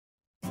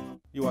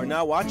You are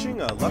now watching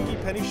a Lucky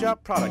Penny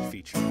Shop product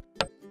feature.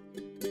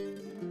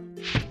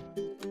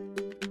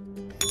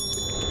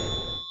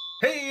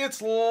 Hey,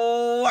 it's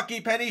Lucky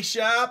Penny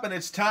Shop, and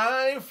it's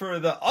time for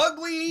the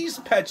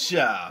Ugglys Pet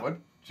Shop. What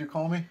did you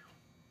call me?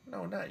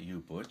 No, not you,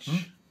 Butch.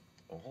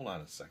 Oh, hold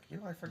on a second. You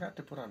know, I forgot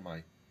to put on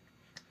my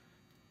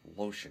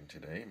lotion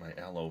today, my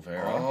aloe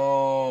vera.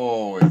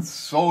 Oh, it's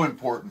so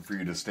important for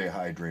you to stay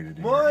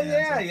hydrated. Well,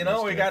 yeah, you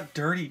know, we got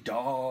dirty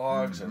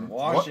dogs and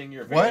washing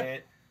your van.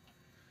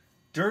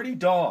 Dirty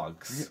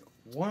dogs.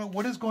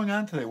 What is going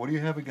on today? What do you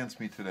have against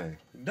me today?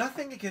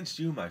 Nothing against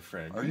you, my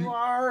friend. Are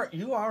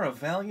you are a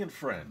valiant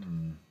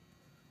friend.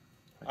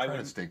 I try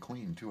to stay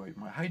clean too.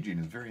 My hygiene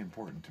is very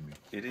important to me.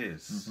 It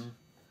is.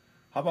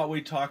 How about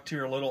we talk to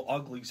your little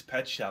Ugglys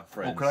Pet Shop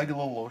friends? Oh, could I get a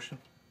little lotion?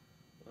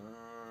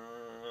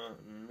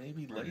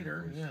 Maybe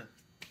later. Yeah.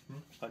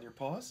 On your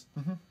paws?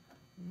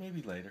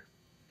 Maybe later.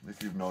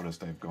 If you've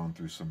noticed, I've gone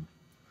through some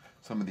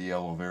of the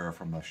aloe vera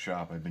from the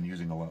shop. I've been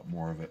using a lot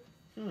more of it.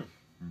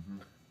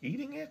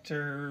 Eating it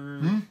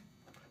or?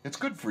 It's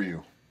good for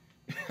you.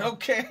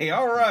 Okay,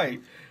 all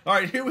right. All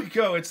right, here we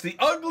go. It's the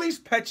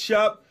Ugglys Pet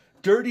Shop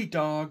Dirty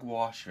Dog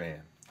Wash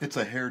Van. It's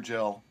a hair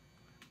gel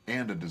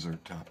and a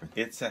dessert topping.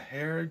 It's a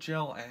hair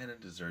gel and a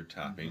dessert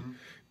topping.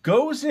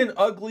 Goes in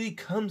ugly,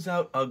 comes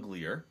out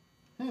uglier.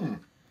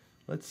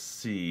 Let's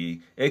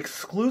see.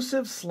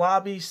 Exclusive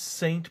Slobby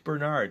Saint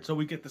Bernard. So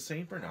we get the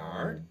Saint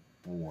Bernard. Oh,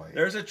 boy.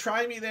 There's a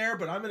try me there,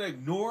 but I'm going to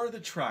ignore the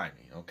try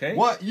me, okay?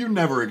 What? You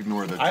never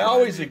ignore the try me. I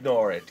always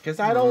ignore it, because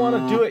I don't want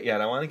to do it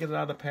yet. I want to get it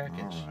out of the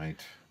package. All right.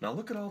 Now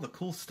look at all the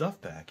cool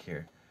stuff back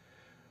here.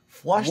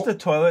 Flush the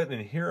toilet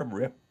and hear them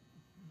rip.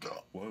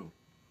 Whoa.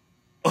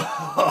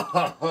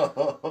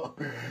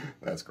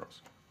 That's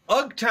gross.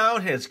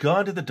 Ugtown has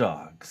gone to the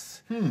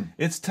dogs.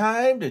 It's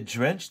time to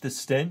drench the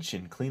stench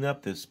and clean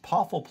up this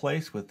awful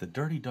place with the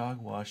Dirty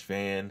Dog Wash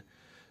Van.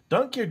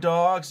 Dunk your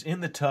dogs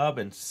in the tub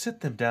and sit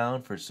them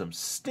down for some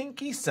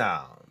stinky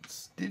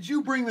sounds. Did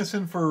you bring this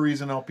in for a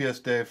reason,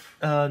 LPS-Dave?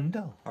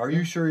 No. Are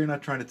you sure you're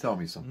not trying to tell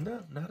me something?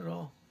 No, not at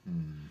all.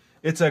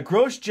 It's a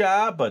gross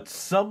job, but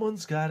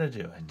someone's got to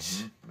do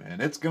it.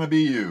 And it's going to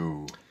be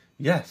you.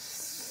 Yes.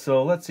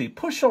 So let's see.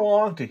 Push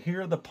along to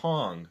hear the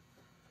pong.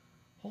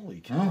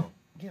 Holy cow.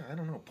 Yeah, I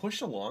don't know. Push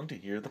along to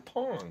hear the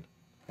pong.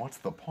 What's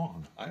the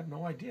pong? I have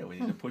no idea. We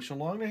need to push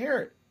along to hear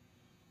it.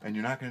 And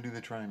you're not going to do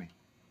the try me.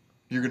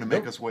 You're going to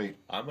make us wait.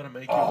 I'm going to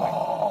make you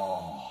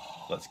wait.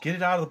 Let's get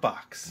it out of the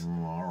box.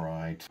 All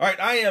right. All right,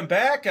 I am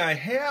back. I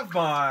have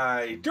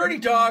my Dirty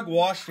Dog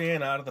Wash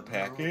Van out of the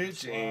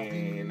package,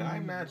 and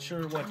I'm not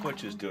sure what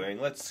Butch is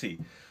doing. Let's see.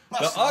 The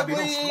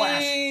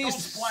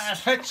Ugglys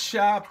Pet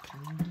Shop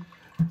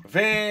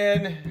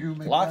Van.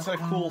 Lots of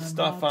cool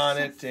stuff on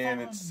it,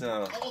 and it's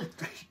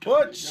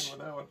Butch.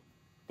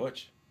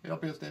 Butch.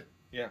 LPS-Dave.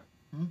 Yeah.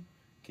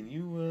 Can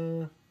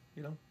you,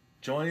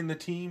 join the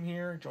team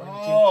here? Join the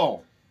team.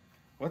 Oh.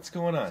 What's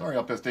going on? Sorry,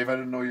 LPS-Dave. I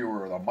didn't know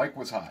the mic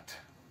was hot.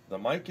 The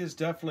mic is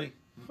definitely...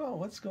 Oh,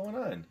 what's going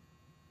on?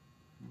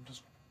 I'm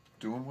just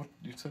doing what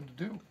you said to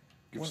do.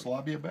 Give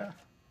Slobby a bath.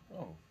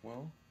 Oh,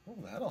 well,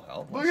 that'll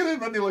help. Look at him.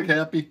 Doesn't he look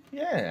happy?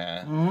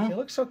 Yeah. He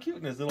looks so cute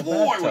in his little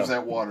Boy, bathtub. was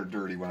that water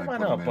dirty when I put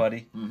him in. Come on out,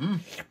 buddy.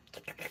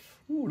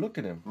 Ooh, look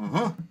at him.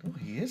 Oh,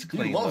 he is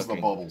clean He loves looking.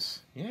 the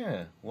bubbles.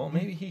 Yeah. Well,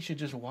 maybe he should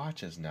just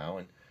watch us now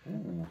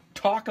and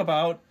talk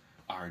about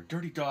our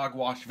Dirty Dog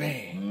Wash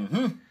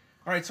Van.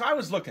 All right, so I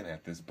was looking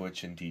at this,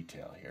 Butch, in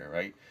detail here,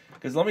 right?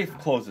 Because let me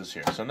close this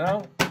here. So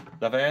now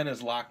the van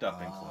is locked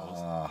up and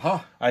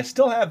closed. I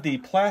still have the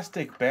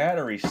plastic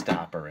battery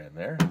stopper in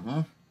there.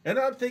 And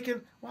I'm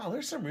thinking, wow,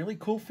 there's some really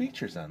cool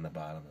features on the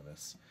bottom of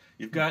this.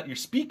 You've got your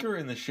speaker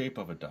in the shape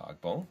of a dog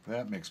bone.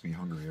 That makes me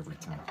hungry every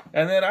time.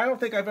 And then I don't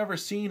think I've ever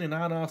seen an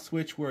on-off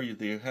switch where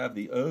you have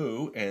the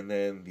O and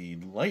then the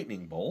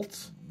lightning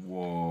bolts.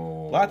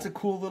 Whoa. Lots of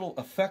cool little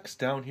effects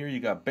down here. You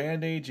got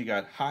Band-Aids, you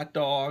got hot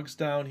dogs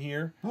down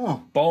here.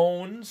 Oh.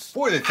 Bones.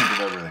 Boy, they think of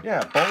everything.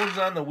 Yeah, bones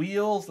on the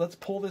wheels. Let's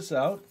pull this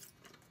out.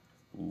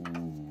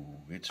 Ooh,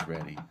 it's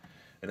ready.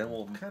 And then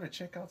we'll kind of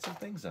check out some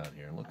things out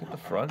here. Look at the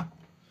front.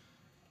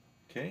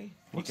 Okay.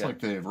 Looks like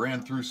they've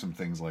ran through some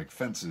things like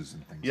fences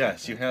and things.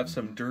 Yes, you have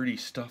some dirty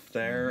stuff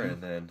there,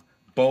 and then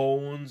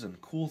bones and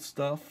cool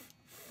stuff.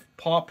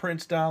 Paw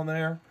prints down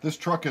there. This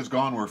truck has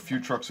gone where few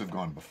trucks have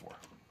gone before.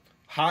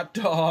 Hot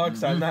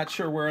dogs. I'm not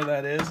sure where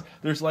that is.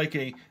 There's like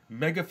a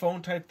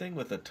megaphone type thing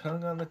with a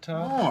tongue on the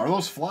top. Oh, are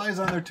those flies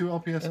on there too,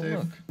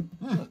 LPS-Dave?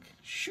 Look.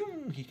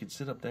 Shoo, he can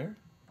sit up there.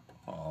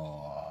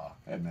 Oh,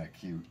 isn't that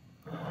cute?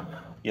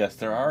 Yes,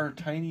 there are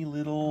tiny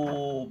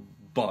little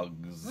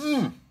bugs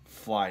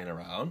flying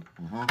around.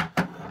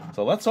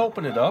 So let's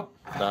open it up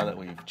now that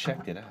we've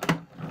checked it out.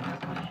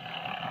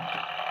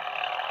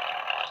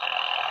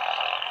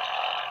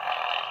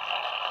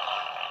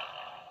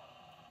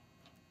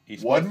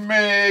 Wasn't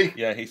me.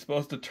 Yeah, he's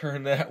supposed to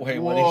turn that way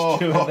when he's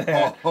doing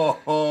that.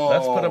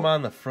 Let's put him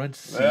on the front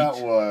seat. That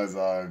was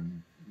a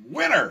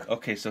winner.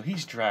 Okay, so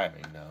he's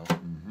driving now.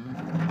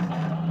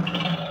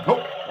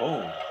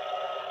 Oh.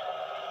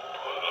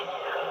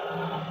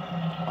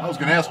 I was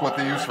going to ask what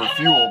they use for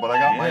fuel, but I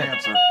got my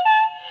answer.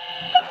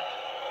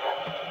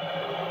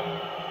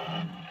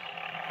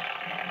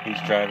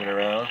 He's driving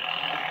around.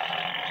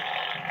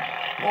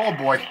 Oh,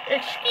 boy.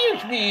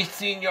 Excuse me,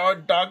 Senor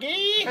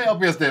Doggy. Hey,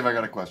 LPS-Dave, I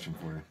got a question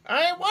for you.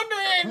 I'm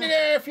wondering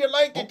if you'd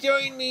like to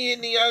join me in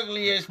the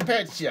ugliest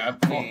pet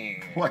shop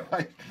thing.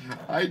 What?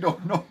 I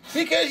don't know.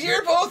 Because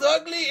you're both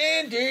ugly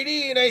and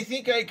dirty, and I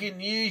think I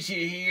can use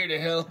you here to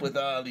help with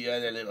all the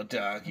other little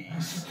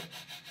doggies.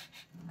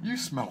 You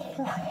smell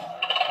horrible.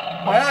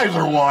 My eyes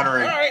are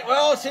watering. All right,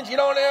 well, since you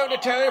don't have the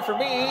time for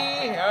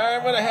me,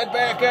 I'm going to head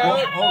back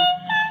out.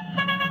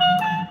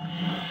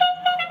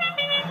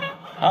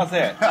 How's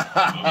that?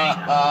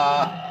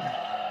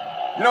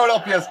 You know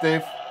what,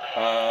 LPS-Dave?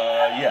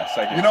 Yes,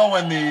 I do. You know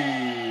when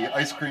the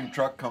ice cream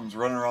truck comes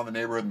running around the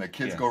neighborhood and the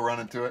kids go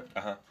running to it?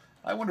 Uh-huh.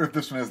 I wonder if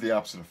this one has the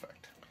opposite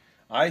effect.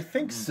 I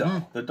think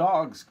so. The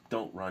dogs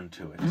don't run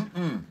to it.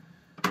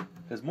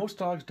 Because most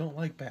dogs don't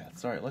like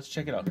baths. All right, let's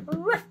check it out.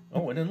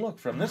 Oh, and then look,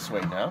 from this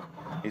way now,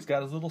 he's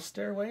got his little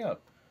stairway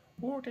up.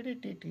 Wow.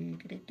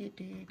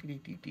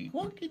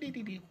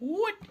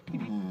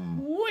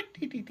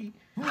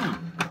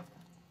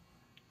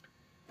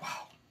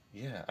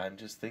 Yeah, I'm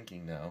just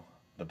thinking now,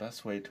 the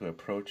best way to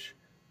approach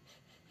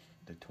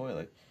the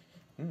toilet.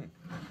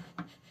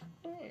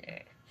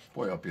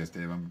 Boy,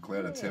 LPS-Dave, I'm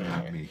glad it's him,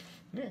 not me.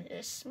 Yeah,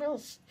 it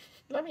smells.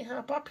 Let me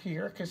hop up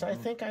here, because I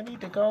think I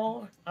need to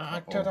go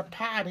to the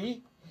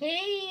potty.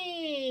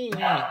 Hey!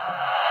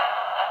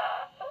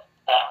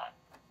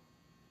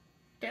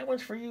 That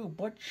one's for you,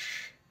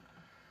 Butch.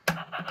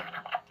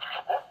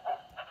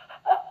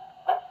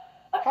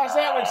 How's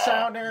that one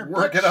sound there, Butch?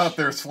 Work it out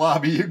there,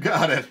 Slobby. You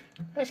got it.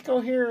 Let's go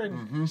here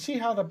and see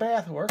how the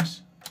bath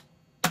works.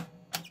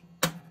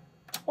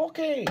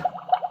 Okay.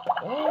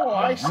 Oh,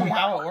 I see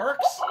how it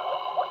works.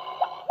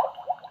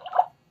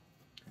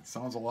 It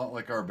sounds a lot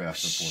like our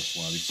bath before,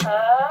 Slobby.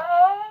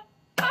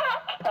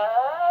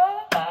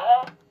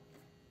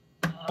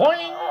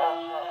 Boing!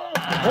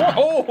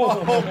 Oh,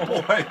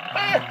 Boy.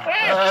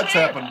 That's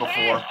happened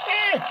before.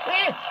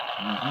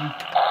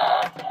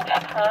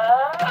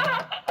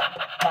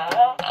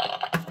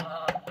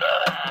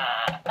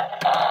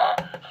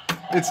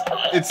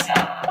 It's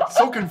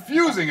so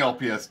confusing,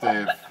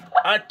 LPS-Dave.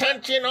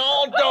 Attention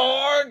all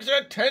dogs!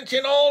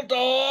 Attention all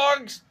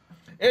dogs!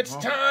 It's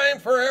time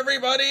for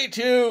everybody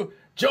to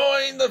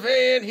join the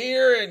van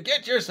here and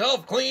get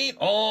yourself clean.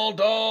 All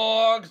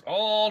dogs!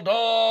 All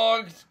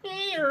dogs!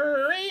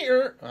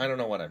 I don't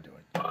know what I'm doing.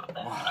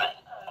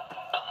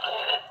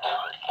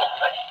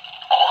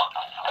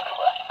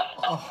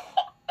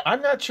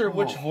 I'm not sure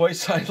which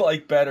voice I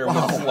like better with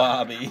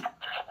Slobby.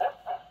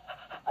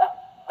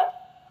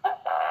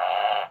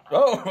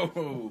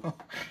 Oh,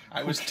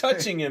 I was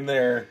touching him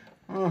there.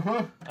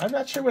 I'm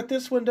not sure what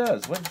this one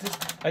does. What this?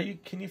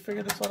 Can you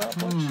figure this one out,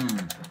 Butch?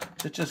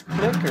 Does it just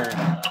click or?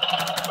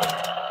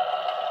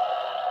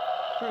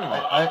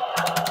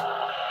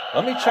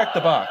 Let me check the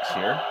box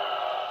here.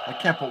 I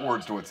can't put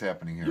words to what's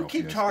happening here. You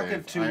keep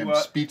talking to. I'm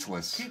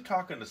speechless. Keep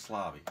talking to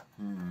Slobby.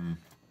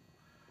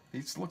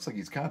 He looks like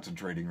he's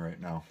concentrating right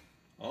now.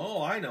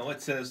 Oh, I know.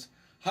 It says,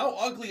 "How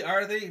ugly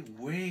are they?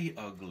 Way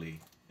ugly."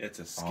 It's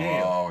a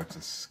scale. Oh, it's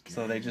a scale.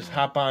 So they just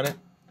hop on it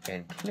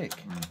and click.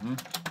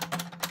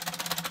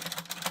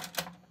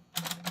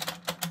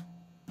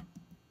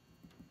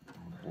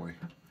 Oh boy.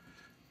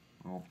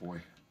 Oh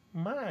boy.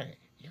 My,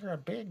 you're a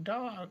big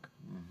dog.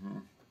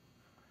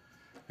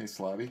 Hey,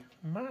 Slobby.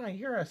 My,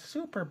 you're a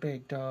super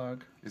big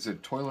dog. Is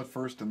it toilet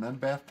first and then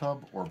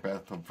bathtub, or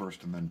bathtub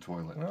first and then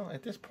toilet? Well,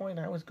 at this point,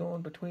 I was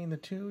going between the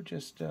two,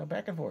 just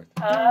back and forth.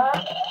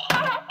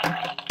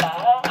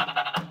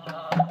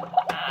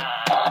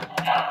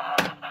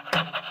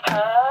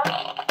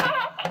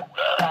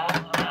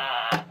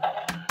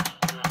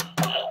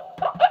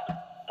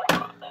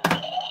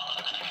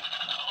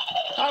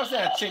 How's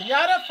that?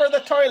 Senora for the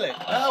toilet.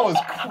 That was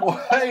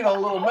quite a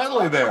little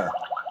medley there.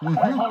 Hold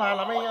on,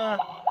 let me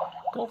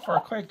go for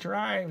a quick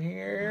drive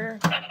here.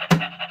 Oh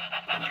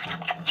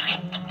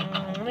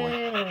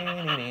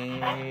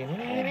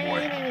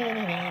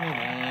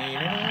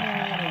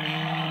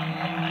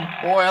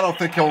boy, I don't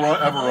think he'll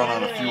ever run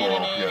out of fuel,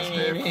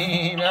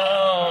 LPS-Dave.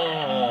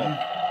 No.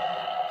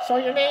 So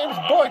your name's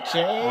Butch,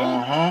 eh?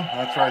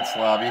 That's right,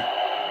 Slobby.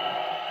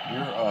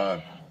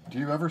 Do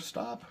you ever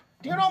stop?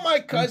 Do you know my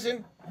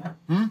cousin?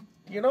 Do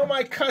you know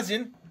my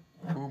cousin?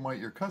 Who might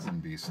your cousin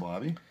be,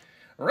 Slobby?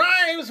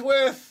 Rhymes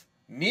with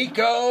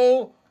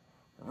Nico,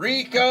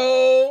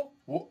 Rico,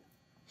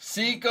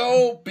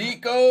 Seco,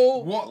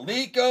 Bico,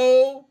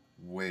 Lico.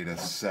 Wait a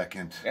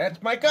second.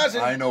 That's my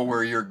cousin. I know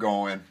where you're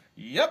going.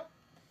 Yep.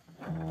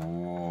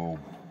 Oh,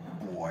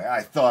 boy.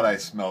 I thought I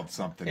smelled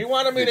something He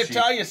wanted me to fishy.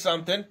 tell you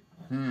something.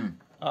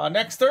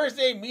 Next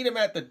Thursday, meet him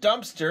at the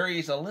dumpster.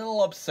 He's a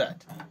little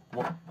upset.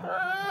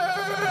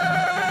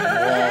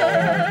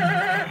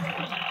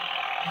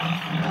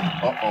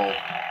 Uh-oh.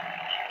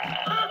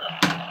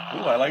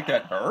 Ooh, I like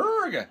that.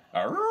 Arrgh,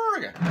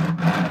 arrgh.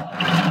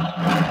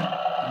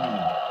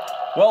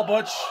 Well,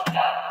 Butch.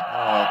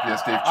 Oh,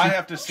 yes, Dave. I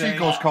have to say...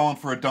 Chico's calling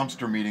for a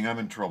dumpster meeting. I'm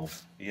in trouble.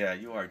 Yeah,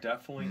 you are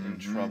definitely in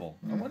trouble.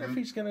 I wonder if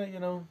he's going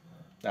to,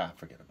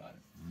 forget about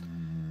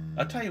it.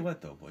 I'll tell you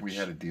what, though, Butch. We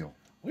had a deal.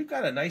 We've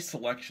got a nice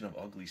selection of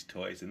Ugglys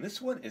toys, and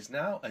this one is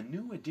now a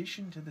new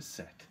addition to the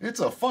set. It's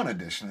a fun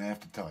addition, I have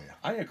to tell you.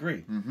 I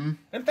agree.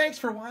 And thanks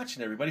for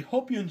watching, everybody.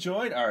 Hope you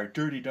enjoyed our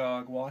Dirty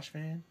Dog Wash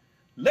Van.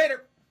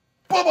 Later!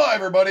 Bye-bye,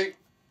 everybody!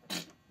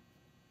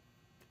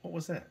 What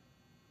was that?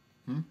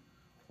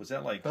 Was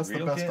that like That's real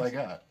the best gas? I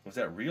got. Was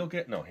that real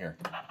gas? No, here.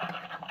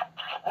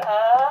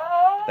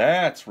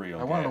 That's real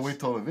I gas. wanted to wait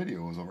till the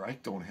video was over. I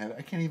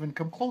can't even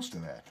come close to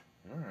that.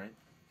 All right.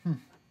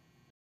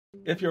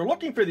 If you're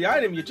looking for the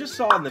item you just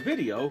saw in the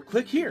video,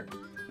 click here.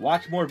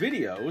 Watch more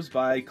videos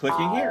by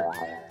clicking here.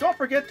 Don't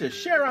forget to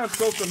share on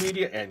social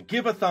media and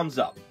give a thumbs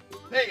up.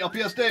 Hey,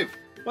 LPS-Dave.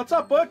 What's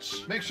up,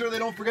 Butch? Make sure they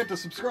don't forget to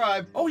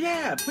subscribe. Oh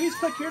yeah, please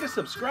click here to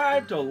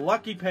subscribe to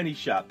Lucky Penny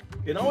Shop.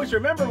 And always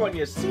remember, when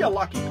you see a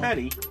lucky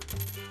penny,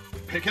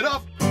 Pick it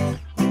up.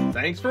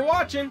 thanks for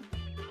watching.